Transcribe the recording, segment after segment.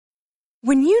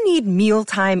When you need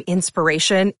mealtime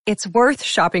inspiration, it's worth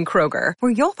shopping Kroger,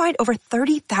 where you'll find over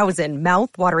 30,000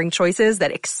 mouth-watering choices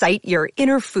that excite your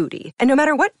inner foodie. And no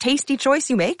matter what tasty choice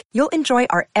you make, you'll enjoy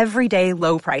our everyday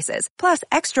low prices, plus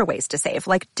extra ways to save,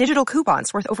 like digital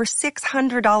coupons worth over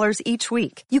 $600 each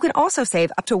week. You can also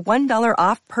save up to $1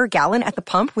 off per gallon at the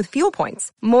pump with fuel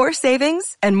points. More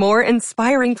savings and more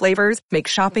inspiring flavors make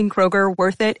shopping Kroger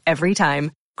worth it every time.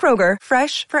 Kroger,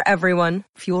 fresh for everyone.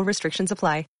 Fuel restrictions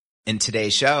apply. In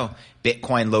today's show,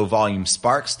 Bitcoin low volume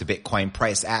sparks the Bitcoin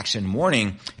price action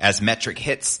warning as metric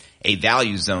hits a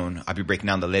value zone. I'll be breaking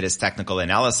down the latest technical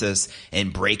analysis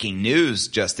and breaking news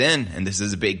just in, and this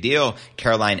is a big deal.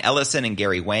 Caroline Ellison and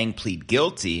Gary Wang plead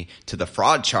guilty to the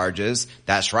fraud charges.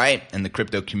 That's right. And the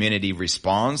crypto community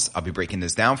responds. I'll be breaking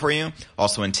this down for you.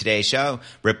 Also in today's show,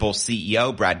 Ripple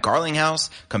CEO Brad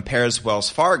Garlinghouse compares Wells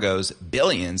Fargo's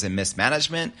billions in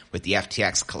mismanagement with the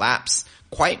FTX collapse.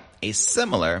 Quite a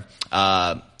similar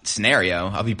scenario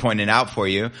I'll be pointing out for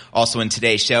you. Also in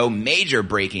today's show, major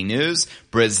breaking news.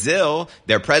 Brazil,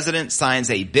 their president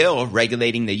signs a bill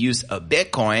regulating the use of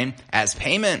Bitcoin as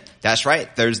payment. That's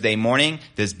right. Thursday morning,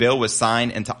 this bill was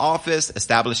signed into office,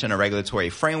 establishing a regulatory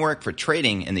framework for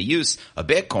trading in the use of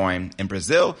Bitcoin in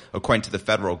Brazil, according to the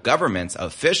federal government's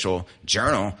official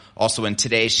journal. Also in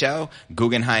today's show,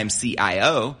 Guggenheim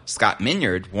CIO Scott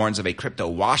Minyard warns of a crypto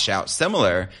washout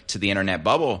similar to the internet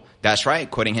bubble. That's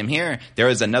right. Quoting him here, there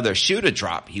is another shoe to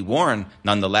drop, he warned.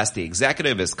 Nonetheless, the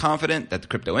executive is confident that the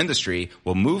crypto industry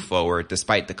will move forward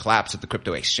despite the collapse of the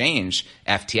crypto exchange,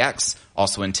 FTX.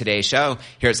 Also in today's show,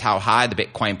 here's how high the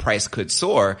Bitcoin price could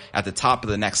soar at the top of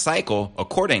the next cycle,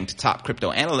 according to top crypto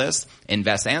analyst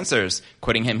Invest Answers.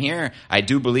 Quoting him here, I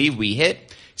do believe we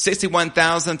hit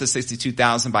 61,000 to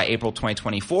 62,000 by April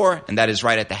 2024, and that is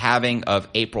right at the halving of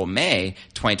April-May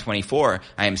 2024.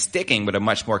 I am sticking with a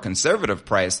much more conservative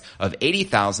price of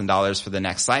 $80,000 for the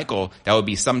next cycle. That would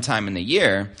be sometime in the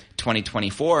year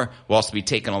 2024. We'll also be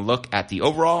taking a look at the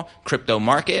overall crypto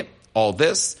market, all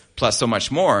this, plus so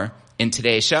much more in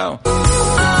today's show.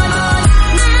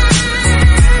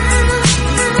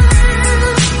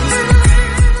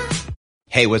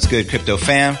 Hey, what's good, crypto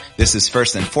fam? This is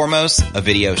first and foremost a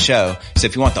video show. So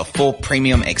if you want the full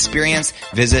premium experience,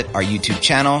 visit our YouTube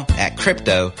channel at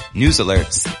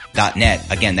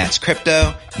cryptonewsalerts.net. Again, that's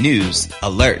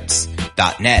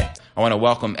cryptonewsalerts.net. I want to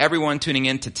welcome everyone tuning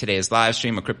in to today's live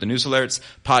stream of Crypto News Alerts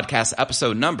podcast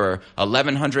episode number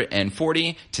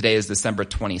 1140. Today is December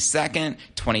 22nd,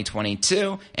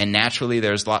 2022, and naturally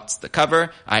there's lots to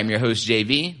cover. I'm your host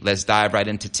JV. Let's dive right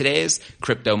into today's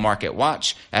Crypto Market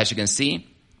Watch. As you can see,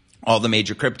 all the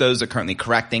major cryptos are currently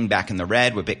correcting back in the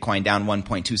red, with Bitcoin down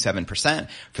 1.27%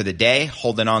 for the day,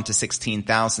 holding on to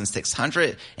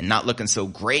 16,600 and not looking so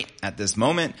great at this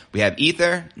moment. We have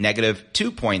Ether negative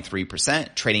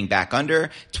 2.3%, trading back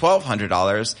under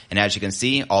 $1,200. And as you can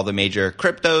see, all the major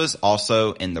cryptos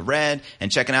also in the red.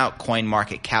 And checking out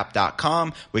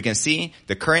coinmarketcap.com, we can see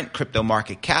the current crypto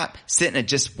market cap sitting at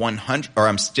just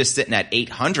just sitting at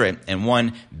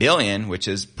 801 billion, which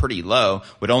is pretty low,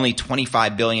 with only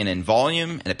 25 billion in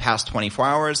volume in the past 24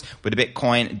 hours, with the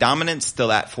Bitcoin dominance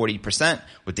still at 40%,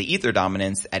 with the Ether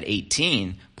dominance at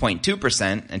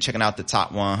 18.2%. And checking out the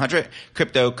top 100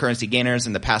 cryptocurrency gainers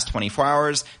in the past 24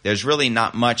 hours, there's really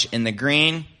not much in the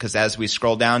green, because as we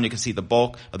scroll down, you can see the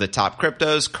bulk of the top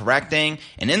cryptos correcting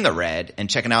and in the red. And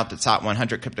checking out the top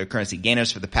 100 cryptocurrency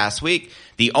gainers for the past week,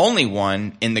 the only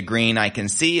one in the green I can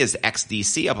see is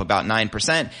XDC, up about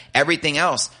 9%. Everything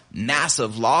else,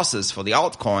 massive losses for the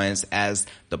altcoins as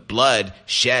the blood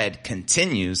shed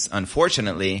continues,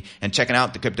 unfortunately. And checking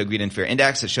out the Crypto Greed and Fear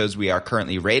Index, it shows we are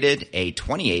currently rated a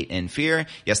 28 in fear,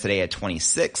 yesterday a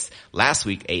 26, last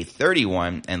week a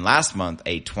 31, and last month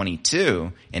a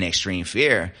 22 in extreme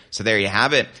fear. So there you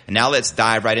have it. And now let's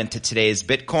dive right into today's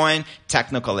Bitcoin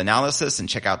technical analysis and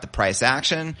check out the price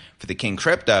action. For the King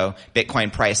Crypto,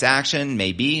 Bitcoin price action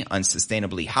may be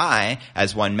unsustainably high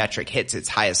as one metric hits its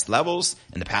highest levels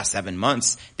in the past 7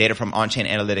 months. Data from on-chain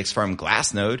analytics firm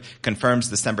Glassnode confirms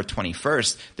December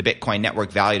 21st, the Bitcoin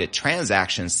network valued at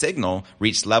transaction signal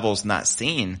reached levels not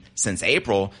seen since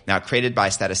April. Now created by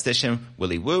statistician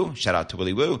Willy Woo, shout out to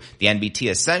Willy Woo, the NBT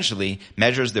essentially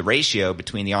measures the ratio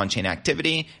between the on-chain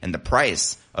activity and the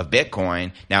price of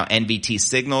Bitcoin. Now, NVT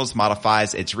Signals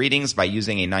modifies its readings by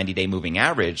using a 90-day moving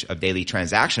average of daily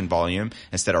transaction volume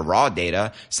instead of raw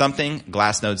data, something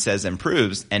Glassnode says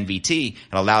improves NVT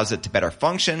and allows it to better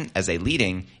function as a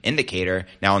leading indicator.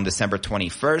 Now, on December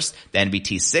 21st, the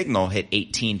NVT signal hit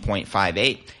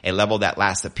 18.58, a level that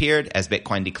last appeared as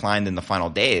Bitcoin declined in the final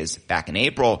days back in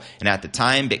April. And at the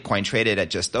time, Bitcoin traded at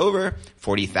just over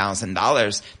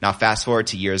 $40,000. Now, fast forward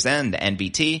to year's end, the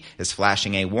NVT is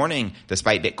flashing a warning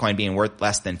despite Bitcoin being worth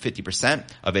less than 50%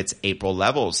 of its April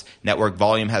levels. Network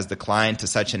volume has declined to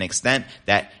such an extent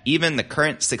that even the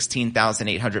current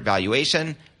 16,800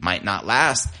 valuation might not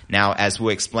last. Now, as Wu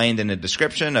explained in the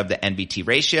description of the NVT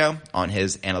ratio on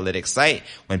his analytics site,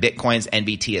 when Bitcoin's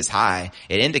NVT is high,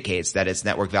 it indicates that its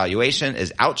network valuation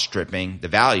is outstripping the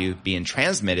value being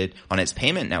transmitted on its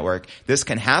payment network. This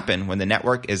can happen when the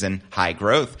network is in high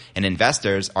growth and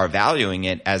investors are valuing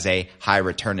it as a high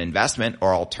return investment,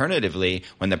 or alternatively,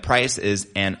 when the price is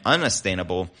an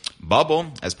unsustainable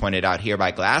bubble, as pointed out here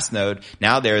by Glassnode.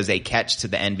 Now there is a catch to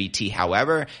the NVT,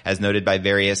 however, as noted by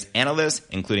various analysts,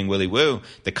 including Willy Woo.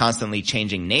 The constantly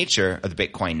changing nature of the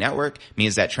Bitcoin network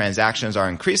means that transactions are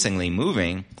increasingly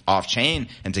moving off-chain,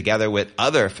 and together with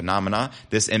other phenomena,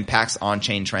 this impacts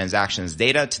on-chain transactions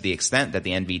data to the extent that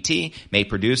the NVT may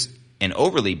produce an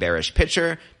overly bearish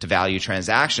picture to value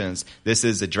transactions. This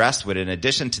is addressed with an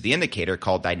addition to the indicator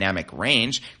called dynamic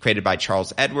range, created by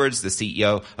Charles Edwards, the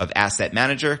CEO of asset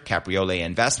manager Capriole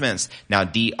Investments. Now,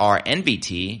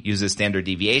 DRNVT uses standard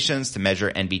deviations to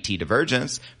measure NVT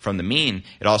divergence from the mean.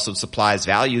 It also supplies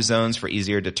value zones for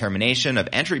easier determination of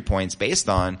entry points based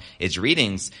on its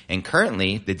readings. And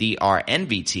currently, the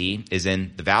DRNVT is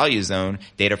in the value zone.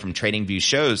 Data from TradingView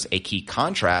shows a key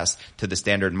contrast to the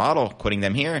standard model. Quoting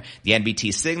them here, the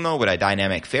NVT signal with a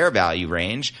dynamic fair value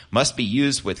range must be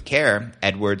used with care.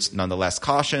 Edwards nonetheless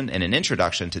cautioned in an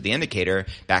introduction to the indicator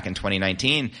back in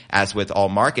 2019, as with all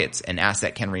markets, an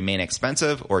asset can remain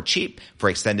expensive or cheap for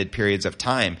extended periods of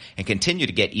time and continue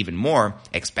to get even more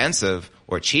expensive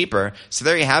or cheaper. So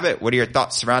there you have it. What are your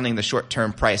thoughts surrounding the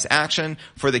short-term price action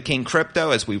for the King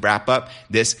Crypto as we wrap up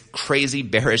this crazy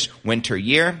bearish winter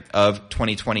year of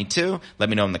 2022? Let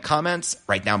me know in the comments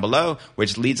right down below,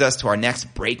 which leads us to our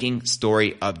next breaking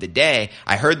story of the day.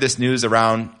 I heard this news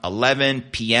around 11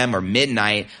 p.m. or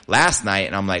midnight last night,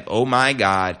 and I'm like, oh my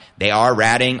God, they are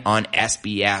ratting on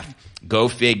SBF. Go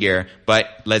figure. But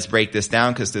let's break this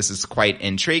down because this is quite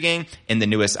intriguing. In the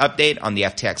newest update on the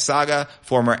FTX saga,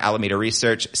 former Alameda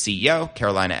Research CEO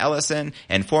Carolina Ellison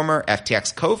and former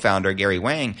FTX co-founder Gary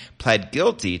Wang pled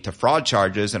guilty to fraud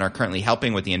charges and are currently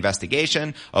helping with the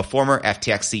investigation of former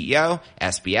FTX CEO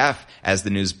SBF. As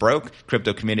the news broke,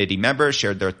 crypto community members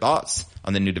shared their thoughts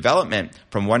on the new development,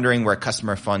 from wondering where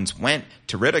customer funds went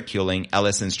to ridiculing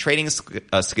Ellison's trading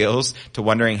skills to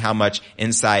wondering how much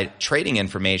inside trading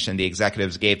information the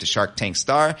executives gave to Shark Tank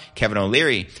star Kevin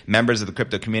O'Leary. Members of the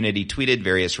crypto community tweeted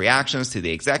various reactions to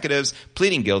the executives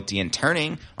pleading guilty and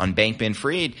turning on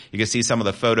Bankman-Fried. You can see some of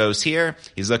the photos here.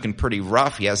 He's looking pretty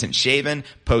rough. He hasn't shaven.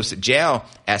 Post-jail,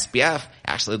 SBF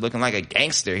actually looking like a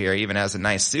gangster here. He even has a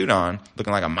nice suit on,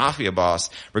 looking like a mafia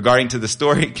boss. Regarding to the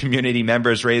story, community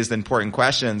members raised important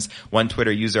questions. One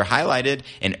Twitter user highlighted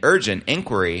an urgent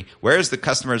inquiry. Where is the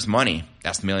customer's money?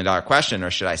 That's the $1 million question,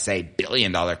 or should I say $1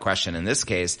 billion question in this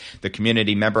case. The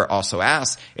community member also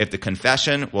asked if the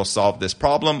confession will solve this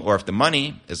problem or if the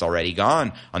money is already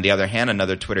gone. On the other hand,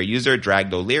 another Twitter user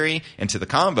dragged O'Leary into the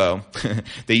convo.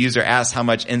 The user asked how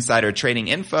much insider trading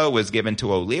info was given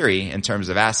to O'Leary in terms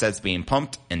of assets being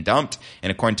pumped and dumped.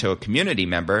 And according to a community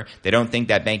member, they don't think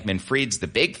that Bankman-Fried's the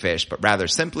big fish, but rather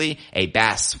simply a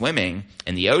bass swimming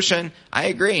in the ocean. I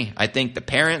agree. I think the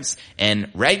parents and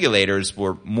regulators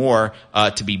were more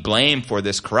to be blamed for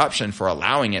this corruption, for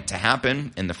allowing it to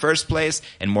happen in the first place,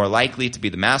 and more likely to be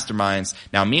the masterminds.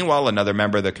 Now, meanwhile, another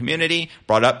member of the community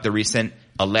brought up the recent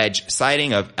alleged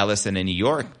sighting of Ellison in New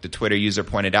York. The Twitter user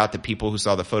pointed out that people who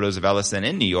saw the photos of Ellison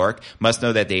in New York must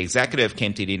know that the executive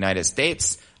came to the United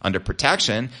States under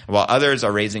protection, while others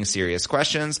are raising serious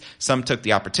questions. Some took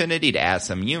the opportunity to add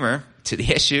some humor to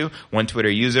the issue. One Twitter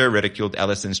user ridiculed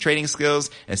Ellison's trading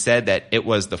skills and said that it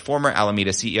was the former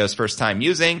Alameda CEO's first time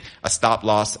using a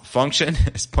stop-loss function.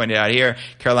 As pointed out here,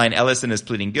 Caroline Ellison is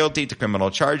pleading guilty to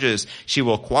criminal charges. She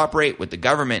will cooperate with the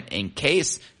government in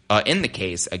the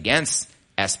case against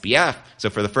SBF. So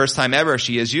for the first time ever,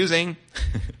 she is using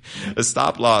a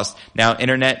stop loss. Now,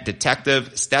 internet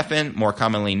detective Stefan, more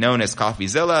commonly known as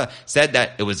CoffeeZilla, said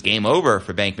that it was game over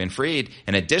for Bankman-Fried.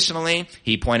 And additionally,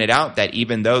 he pointed out that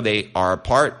even though they are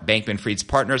apart, Bankman-Fried's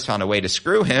partners found a way to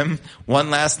screw him one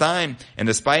last time. And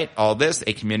despite all this,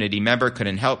 a community member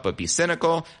couldn't help but be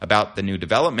cynical about the new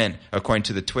development. According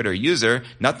to the Twitter user,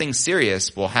 nothing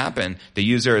serious will happen. The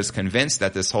user is convinced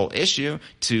that this whole issue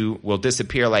will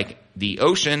disappear like the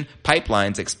ocean,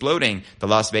 pipelines exploding, the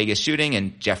Las Vegas shooting,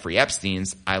 and Jeffrey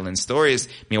Epstein's island stories.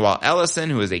 Meanwhile, Ellison,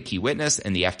 who is a key witness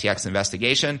in the FTX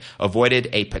investigation, avoided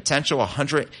a potential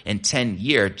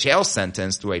 110-year jail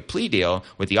sentence through a plea deal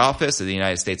with the Office of the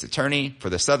United States Attorney for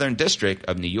the Southern District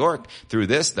of New York. Through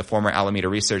this, the former Alameda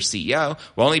Research CEO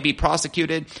will only be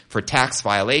prosecuted for tax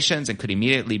violations and could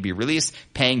immediately be released,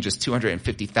 paying just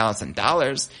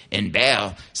 $250,000 in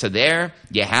bail. So there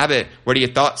you have it. What are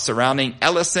your thoughts surrounding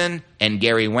Ellison and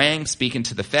Gary Wang speaking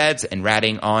to the feds and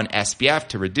ratting on SBF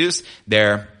to reduce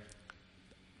their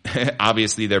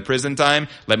obviously their prison time?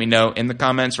 Let me know in the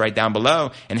comments right down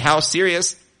below. And how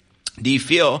serious do you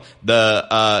feel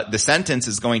the sentence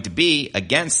is going to be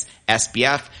against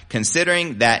SBF,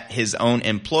 considering that his own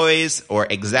employees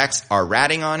or execs are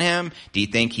ratting on him? Do you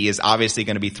think he is obviously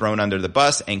going to be thrown under the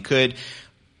bus and could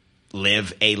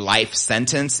live a life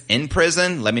sentence in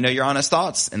prison? Let me know your honest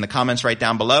thoughts in the comments right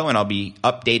down below, and I'll be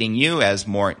updating you as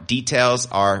more details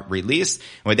are released.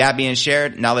 And with that being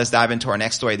shared, now let's dive into our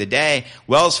next story of the day.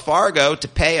 Wells Fargo to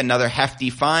pay another hefty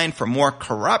fine for more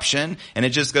corruption, and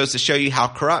it just goes to show you how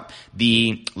corrupt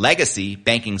the legacy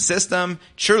banking system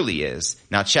truly is.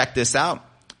 Now check this out.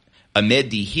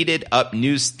 Amid the heated up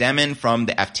news stemming from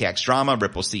the FTX drama,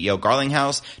 Ripple CEO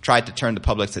Garlinghouse tried to turn the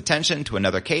public's attention to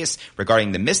another case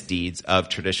regarding the misdeeds of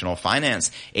traditional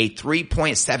finance. A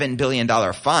 $3.7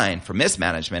 billion fine for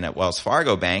mismanagement at Wells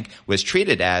Fargo Bank was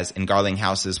treated as, in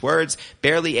Garlinghouse's words,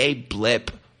 barely a blip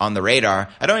on the radar.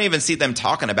 I don't even see them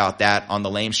talking about that on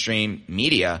the lamestream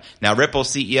media. Now, Ripple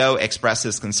CEO expressed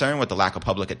his concern with the lack of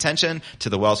public attention to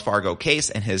the Wells Fargo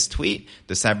case in his tweet,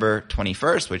 December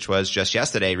 21st, which was just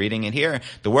yesterday, reading it here.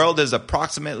 The world is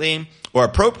appropriately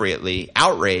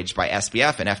outraged by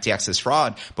SBF and FTX's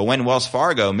fraud, but when Wells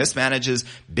Fargo mismanages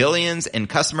billions in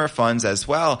customer funds as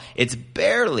well, it's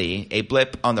barely a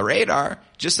blip on the radar.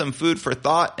 Just some food for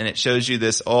thought, and it shows you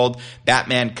this old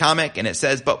Batman comic, and it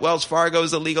says, but Wells Fargo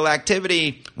is a legal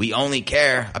activity. We only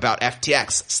care about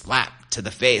FTX. Slap to the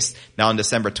face. Now on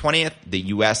December 20th, the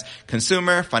U.S.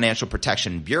 Consumer Financial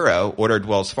Protection Bureau ordered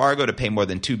Wells Fargo to pay more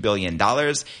than $2 billion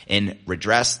in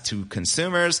redress to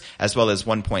consumers, as well as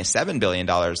 $1.7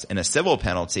 billion in a civil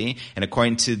penalty. And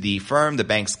according to the firm, the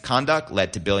bank's conduct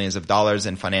led to billions of dollars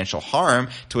in financial harm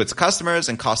to its customers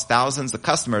and cost thousands of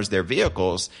customers their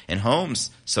vehicles and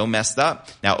homes. So messed up.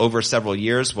 Now, over several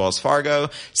years, Wells Fargo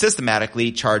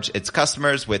systematically charged its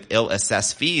customers with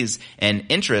ill-assessed fees and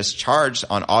interest charged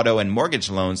on auto and mortgage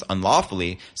loans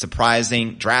unlawfully,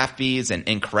 surprising draft fees and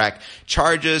incorrect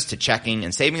charges to checking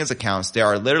and savings accounts. There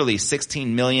are literally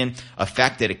 16 million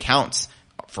affected accounts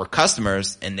for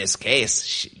customers in this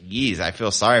case. Jeez, I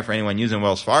feel sorry for anyone using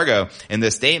Wells Fargo. In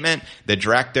this statement, the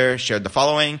director shared the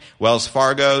following: Wells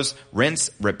Fargo's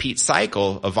rinse-repeat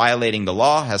cycle of violating the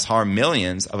law has harmed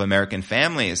millions of American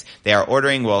families. They are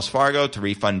ordering Wells Fargo to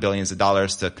refund billions of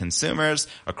dollars to consumers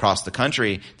across the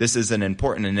country. This is an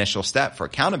important initial step for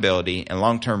accountability and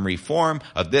long-term reform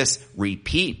of this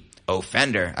repeat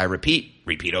offender. I repeat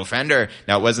offender.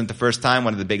 Now, it wasn't the first time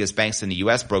one of the biggest banks in the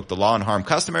U.S. broke the law and harmed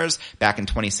customers. Back in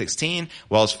 2016,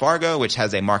 Wells Fargo, which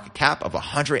has a market cap of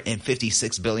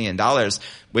 $156 billion,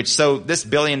 so this $1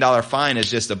 billion fine is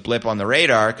just a blip on the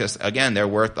radar because, again, they're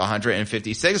worth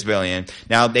 $156 billion.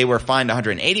 Now, they were fined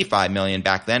 $185 million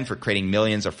back then for creating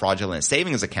millions of fraudulent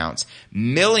savings accounts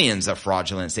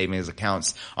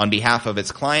on behalf of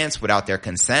its clients without their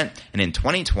consent. And in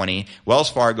 2020, Wells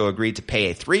Fargo agreed to pay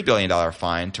a $3 billion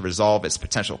fine to resolve its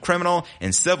potential criminal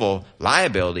and civil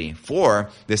liability for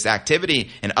this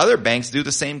activity. And other banks do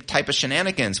the same type of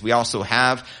shenanigans. We also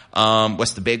have,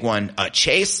 what's the big one?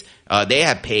 Chase. They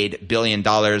have paid $1 billion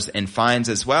in fines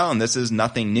as well, and this is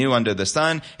nothing new under the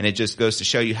sun, and it just goes to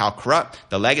show you how corrupt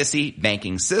the legacy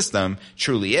banking system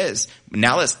truly is.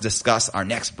 Now let's discuss our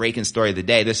next breaking story of the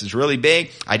day. This is really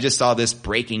big. I just saw this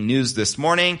breaking news this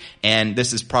morning, and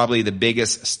this is probably the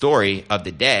biggest story of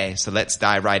the day. So let's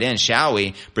dive right in, shall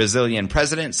we? Brazilian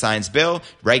president signs bill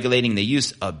regulating the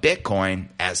use of Bitcoin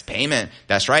as payment.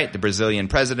 That's right. The Brazilian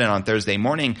president on Thursday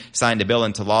morning signed a bill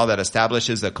into law that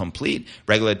establishes a complete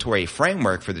regulatory regulatory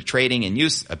framework for the trading and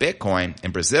use of Bitcoin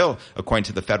in Brazil, according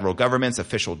to the federal government's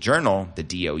official journal, the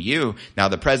DOU. Now,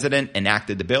 the president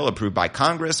enacted the bill approved by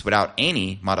Congress without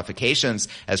any modifications.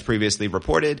 As previously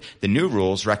reported, the new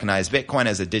rules recognize Bitcoin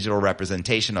as a digital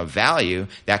representation of value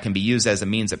that can be used as a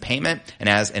means of payment and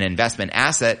as an investment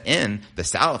asset in the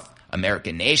South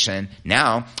American nation.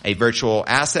 Now, a virtual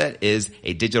asset is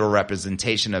a digital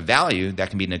representation of value that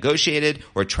can be negotiated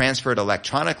or transferred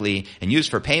electronically and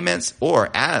used for payments or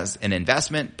as an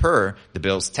investment per the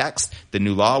bill's text. The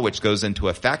new law, which goes into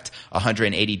effect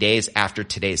 180 days after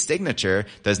today's signature,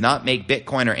 does not make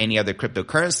Bitcoin or any other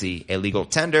cryptocurrency a legal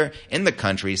tender in the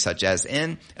country, such as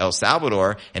in El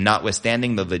Salvador, and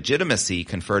notwithstanding the legitimacy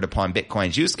conferred upon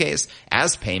Bitcoin's use case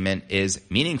as payment is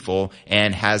meaningful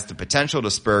and has the potential to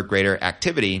spur greater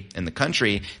activity in the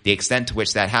country. The extent to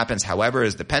which that happens, however,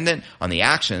 is dependent on the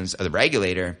actions of the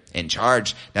regulator in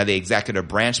charge. Now, the executive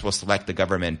branch will select the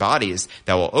government bodies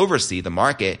that will oversee the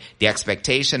market. The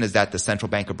expectation is that the Central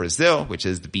Bank of Brazil, which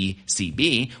is the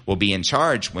BCB, will be in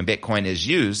charge when Bitcoin is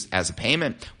used as a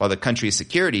payment, while the country's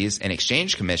Securities and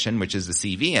Exchange Commission, which is the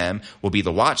CVM, will be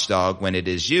the watchdog when it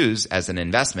is used as an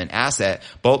investment asset.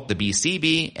 Both the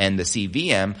BCB and the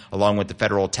CVM, along with the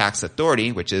Federal Tax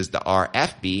Authority, which is the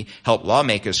RFB, help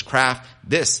lawmakers craft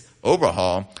this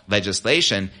overhaul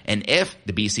legislation. And if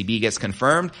the BCB gets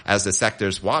confirmed as the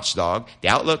sector's watchdog, the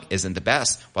outlook isn't the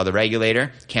best. While the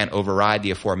regulator can't override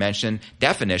the aforementioned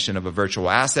definition of a virtual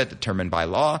asset determined by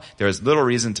law, there is little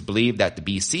reason to believe that the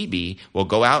BCB will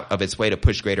go out of its way to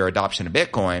push greater adoption of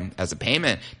Bitcoin as a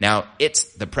payment. Now, it's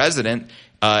the president,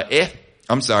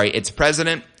 it's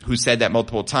president who said that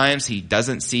multiple times he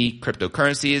doesn't see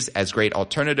cryptocurrencies as great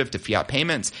alternative to fiat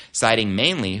payments, citing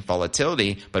mainly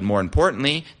volatility. But more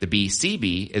importantly, the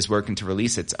BCB is working to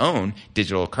release its own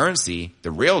digital currency, the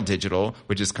Real Digital,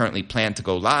 which is currently planned to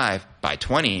go live by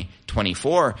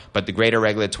 2024. But the greater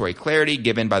regulatory clarity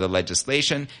given by the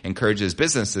legislation encourages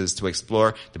businesses to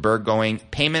explore the burgeoning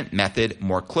payment method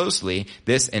more closely.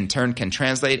 This in turn can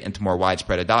translate into more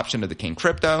widespread adoption of the King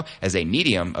crypto as a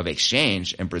medium of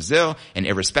exchange in Brazil, and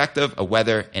irrespective of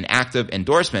whether an active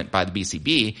endorsement by the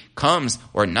BCB comes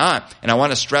or not. And I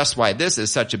want to stress why this is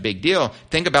such a big deal.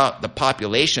 Think about the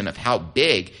population of how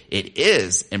big it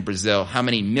is in Brazil, how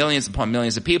many millions upon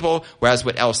millions of people, whereas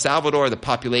with El Salvador, the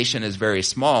population is very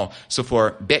small. So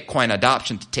for Bitcoin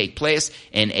adoption to take place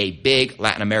in a big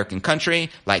Latin American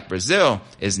country like Brazil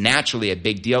is naturally a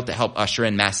big deal to help usher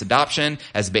in mass adoption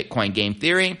as Bitcoin game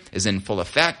theory is in full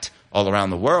effect all around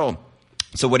the world.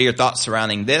 So what are your thoughts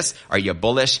surrounding this? Are you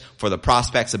bullish for the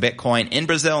prospects of Bitcoin in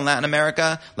Brazil and Latin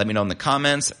America? Let me know in the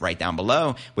comments right down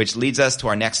below, which leads us to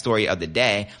our next story of the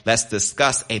day. Let's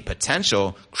discuss a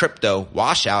potential crypto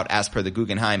washout as per the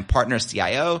Guggenheim Partners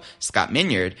CIO, Scott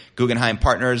Minyard. Guggenheim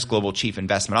Partners Global Chief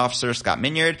Investment Officer Scott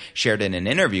Minyard shared in an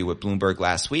interview with Bloomberg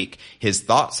last week his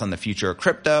thoughts on the future of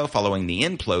crypto following the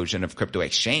implosion of crypto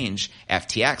exchange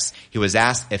FTX. He was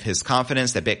asked if his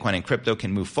confidence that Bitcoin and crypto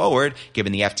can move forward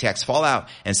given the FTX fallout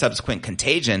and subsequent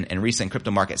contagion and recent crypto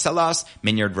market sell-offs.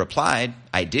 Minyard replied,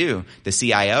 "I do." The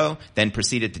CIO then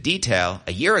proceeded to detail,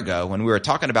 a year ago when we were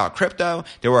talking about crypto,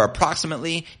 there were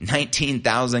approximately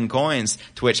 19,000 coins,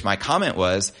 to which my comment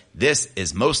was, "This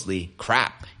is mostly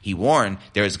crap." He warned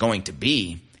there is going to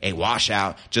be a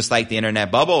washout. Just like the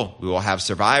internet bubble, we will have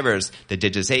survivors. The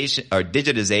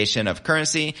digitization of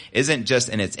currency isn't just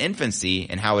in its infancy,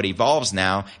 and how it evolves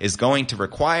now is going to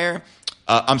require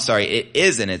it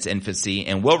is in its infancy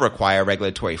and will require a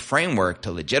regulatory framework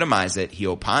to legitimize it, he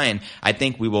opined. I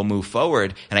think we will move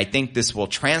forward, and I think this will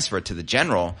transfer to the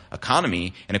general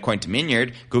economy. And according to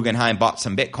Minyard, Guggenheim bought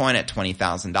some Bitcoin at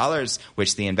 $20,000,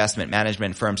 which the investment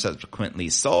management firm subsequently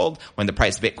sold when the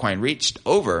price of Bitcoin reached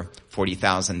over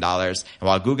 $40,000. And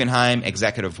while Guggenheim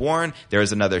executive warned there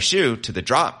is another shoe to the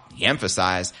drop, he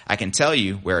emphasized, "I can tell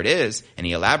you where it is," and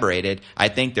he elaborated, "I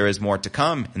think there is more to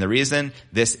come, and the reason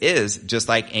this is just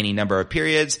like any number of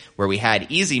periods where we had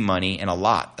easy money and a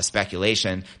lot of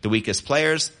speculation. The weakest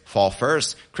players fall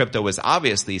first. Crypto was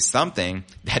obviously something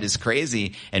that is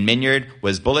crazy." And Minyard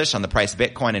was bullish on the price of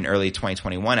Bitcoin in early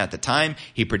 2021. At the time,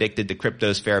 he predicted the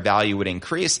crypto's fair value would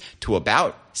increase to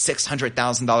about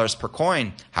 $600,000 per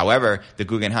coin. However, the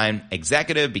Guggenheim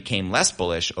executive became less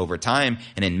bullish over time,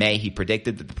 and in May he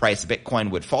predicted that the price of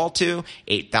Bitcoin would fall to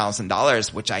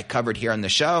 $8,000, which I covered here on the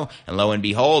show. And lo and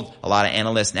behold, a lot of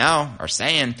analysts now are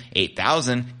saying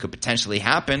 8,000 could potentially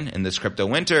happen in this crypto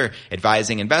winter,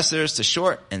 advising investors to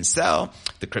short and and sell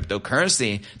the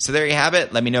cryptocurrency. So there you have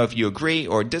it. Let me know if you agree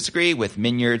or disagree with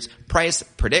Minyard's price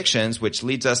predictions, which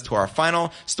leads us to our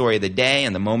final story of the day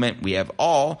and the moment we have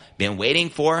all been waiting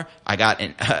for. I got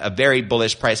a very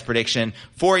bullish price prediction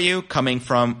for you coming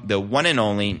from the one and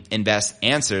only Invest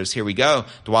Answers. Here we go.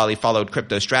 The widely followed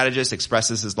crypto strategist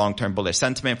expresses his long-term bullish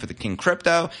sentiment for the King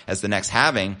Crypto as the next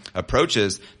halving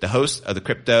approaches. The host of the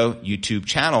crypto YouTube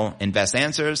channel, Invest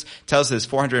Answers, tells his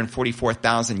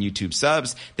 444,000 YouTube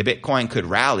subs the Bitcoin could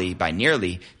rally by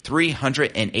nearly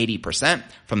 380%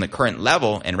 from the current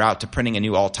level en route to printing a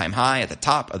new all-time high at the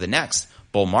top of the next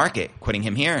bull market. Quoting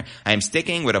him here, I am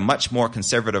sticking with a much more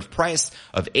conservative price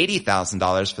of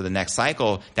 $80,000 for the next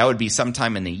cycle. That would be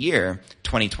sometime in the year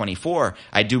 2024.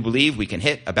 I do believe we can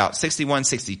hit about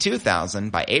 62,000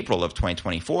 by April of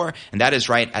 2024, and that is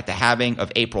right at the halving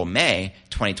of April-May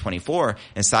 2024.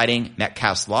 And citing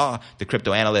Metcalfe's law, the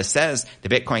crypto analyst says the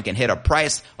Bitcoin can hit a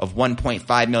price of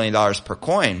 $1.5 million per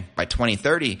coin by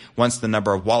 2030 once the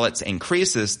number of wallets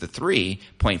increases to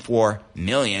 3.4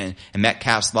 million. And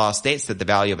Metcalfe's law states that the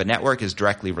value of a network is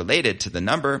directly related to the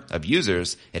number of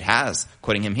users it has.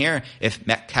 Quoting him here, if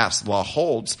Metcalfe's law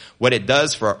holds, what it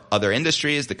does for other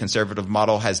industries, the conservative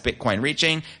model has Bitcoin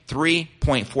reaching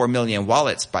 3.4 million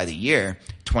wallets by the year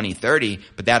 2030,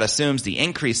 but that assumes the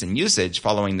increase in usage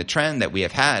following the trend that we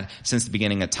have had since the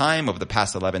beginning of time over the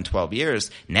past 11-12 years.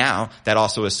 Now, that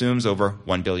also assumes over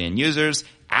 1 billion users,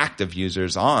 active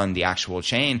users on the actual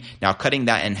chain. Now, cutting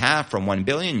that in half from 1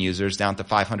 billion users down to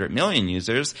 500 million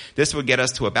users, this would get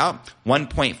us to about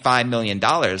 $1.5 million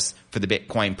for the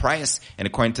Bitcoin price. And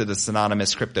according to the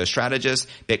synonymous crypto strategist,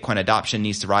 Bitcoin adoption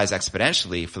needs to rise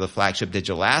exponentially for the flagship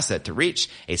digital asset to reach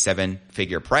a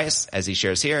 7-figure price. As he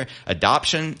shares here,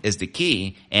 adoption is the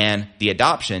key, and the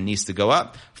adoption needs to go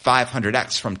up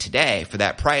 500x from today for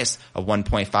that price of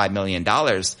 $1.5 million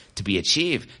to be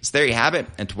achieved. So there you have it.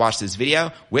 And to watch this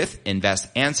video with Invest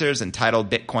Answers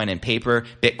entitled Bitcoin and Paper,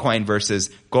 Bitcoin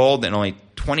versus Gold, and only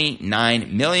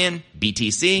 29 million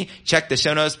BTC, check the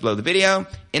show notes below the video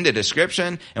in the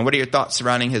description. And what are your thoughts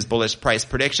surrounding his bullish price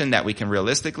prediction that we can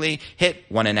realistically hit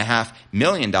 $1.5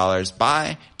 million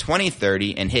by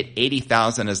 2030 and hit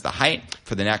 80,000 as the height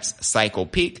for the next cycle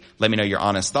peak? Let me know your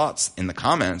honest thoughts in the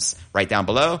comments right down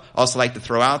below. Also like to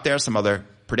throw out there some other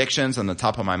predictions on the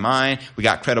top of my mind. We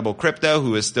got Credible Crypto,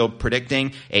 who is still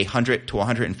predicting a $100,000 to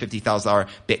 $150,000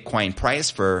 Bitcoin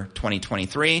price for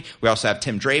 2023. We also have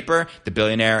Tim Draper, the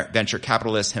billionaire venture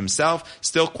capitalist himself,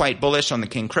 still quite bullish on the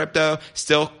King Crypto,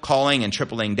 still calling and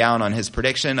tripling down on his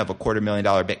prediction of a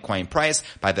 $250,000 Bitcoin price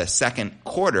by the second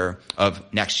quarter of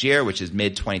next year, which is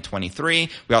mid 2023.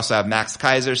 We also have Max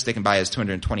Keiser sticking by his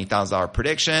 $220,000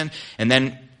 prediction. And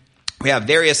then we have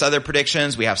various other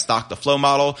predictions. We have Stock the Flow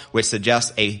model, which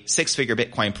suggests a 6-figure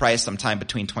Bitcoin price sometime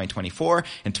between 2024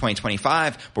 and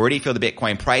 2025. But where do you feel the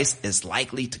Bitcoin price is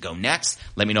likely to go next?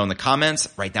 Let me know in the comments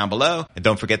right down below. And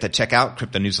don't forget to check out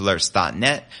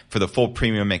cryptonewsalerts.net for the full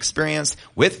premium experience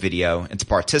with video and to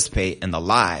participate in the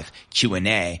live Q&A.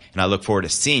 And I look forward to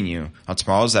seeing you on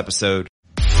tomorrow's episode